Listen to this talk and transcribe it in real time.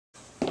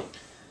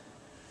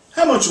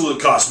How much will it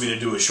cost me to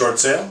do a short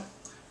sale?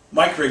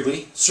 Mike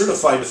Rigley,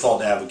 Certified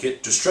Default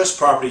Advocate, Distressed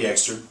Property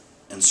Expert,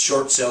 and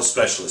Short Sale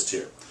Specialist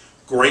here.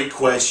 Great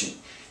question.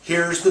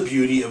 Here's the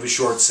beauty of a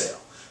short sale.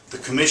 The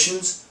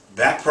commissions,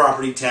 back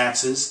property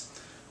taxes,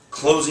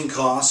 closing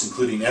costs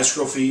including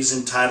escrow fees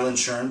and title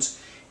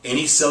insurance,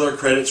 any seller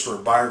credits for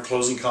buyer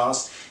closing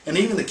costs, and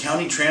even the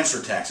county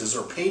transfer taxes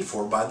are paid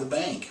for by the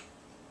bank.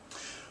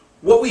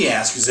 What we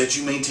ask is that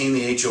you maintain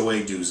the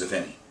HOA dues, if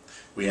any.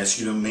 We ask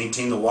you to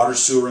maintain the water,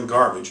 sewer, and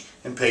garbage,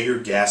 and pay your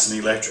gas and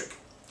electric.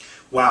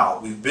 Wow,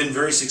 we've been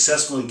very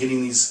successful in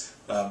getting these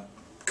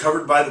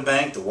covered by the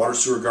bank, the water,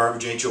 sewer,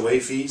 garbage,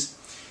 HOA fees.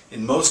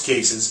 In most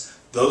cases,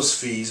 those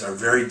fees are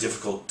very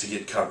difficult to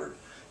get covered.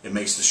 It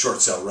makes the short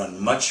sale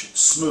run much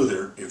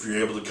smoother if you're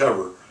able to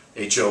cover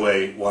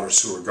HOA, water,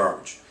 sewer,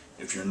 garbage.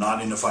 If you're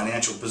not in a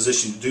financial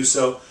position to do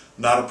so,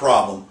 not a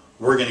problem.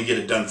 We're going to get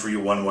it done for you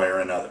one way or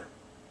another.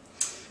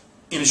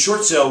 In a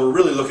short sale, we're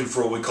really looking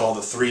for what we call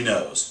the 3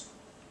 no's.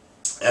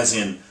 As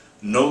in,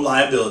 no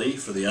liability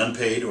for the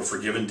unpaid or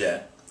forgiven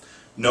debt,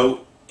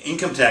 no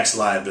income tax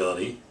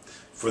liability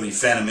for the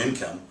phantom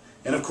income,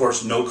 and of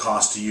course, no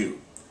cost to you.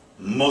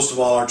 Most of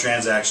all our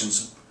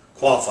transactions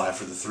qualify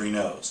for the 3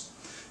 no's.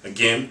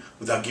 Again,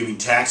 without giving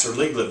tax or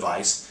legal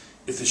advice,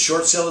 if the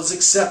short sale is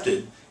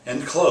accepted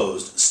and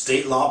closed,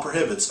 state law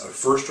prohibits a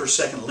first or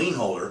second lien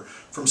holder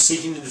from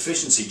seeking a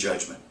deficiency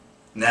judgment.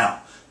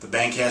 Now, the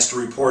bank has to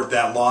report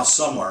that loss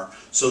somewhere,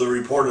 so they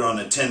report it on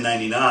a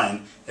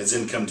 1099 as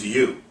income to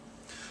you.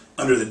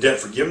 Under the Debt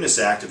Forgiveness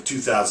Act of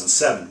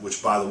 2007,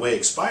 which by the way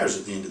expires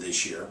at the end of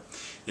this year,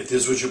 if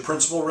this was your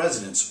principal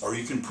residence or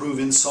you can prove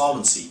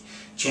insolvency,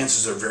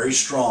 chances are very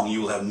strong you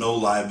will have no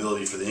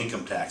liability for the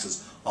income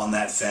taxes on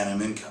that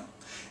phantom income.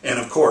 And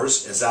of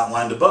course, as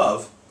outlined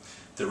above,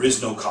 there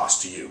is no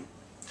cost to you.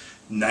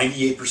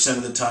 98%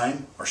 of the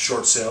time, our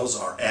short sales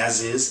are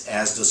as-is,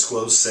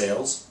 as-disclosed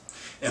sales,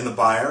 and the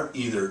buyer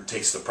either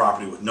takes the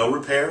property with no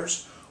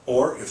repairs,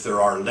 or if there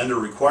are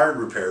lender-required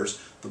repairs,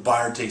 the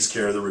buyer takes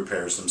care of the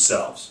repairs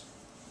themselves.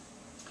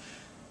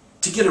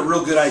 To get a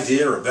real good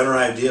idea or a better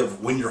idea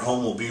of when your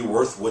home will be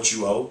worth what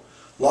you owe,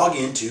 log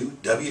into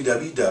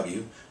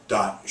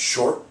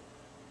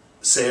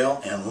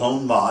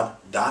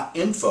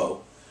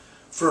www.shortsaleandloanmod.info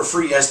for a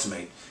free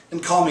estimate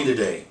and call me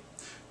today.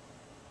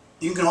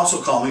 You can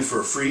also call me for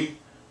a free,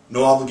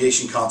 no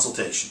obligation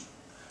consultation.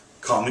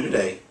 Call me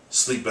today,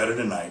 sleep better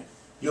tonight.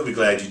 You'll be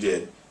glad you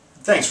did.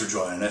 Thanks for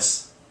joining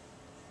us.